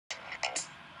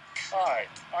Hi,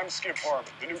 I'm Skip Harmon,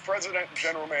 the new president and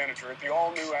general manager at the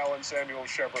all-new Allen Samuels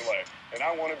Chevrolet, and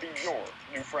I want to be your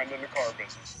new friend in the car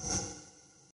business.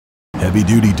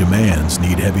 Heavy-duty demands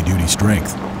need heavy-duty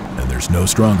strength, and there's no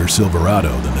stronger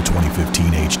Silverado than the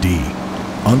 2015 HD.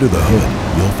 Under the hood,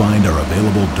 you'll find our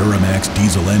available Duramax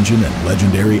diesel engine and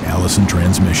legendary Allison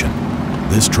transmission.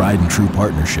 This tried-and-true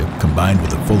partnership, combined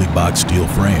with a fully boxed steel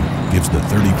frame, gives the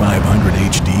 3500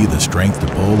 HD the strength to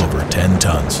pull over 10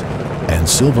 tons. And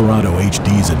Silverado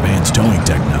HD's advanced towing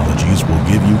technologies will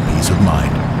give you peace of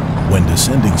mind. When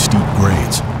descending steep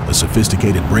grades, a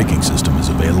sophisticated braking system is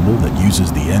available that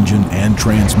uses the engine and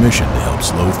transmission to help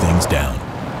slow things down.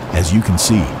 As you can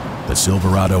see, the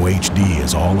Silverado HD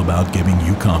is all about giving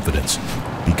you confidence,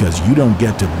 because you don't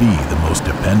get to be the most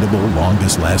dependable,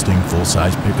 longest-lasting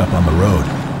full-size pickup on the road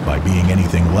by being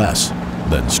anything less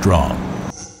than strong.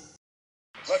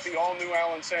 Let the all-new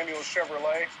Allen Samuels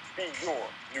Chevrolet be your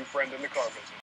new friend in the car business.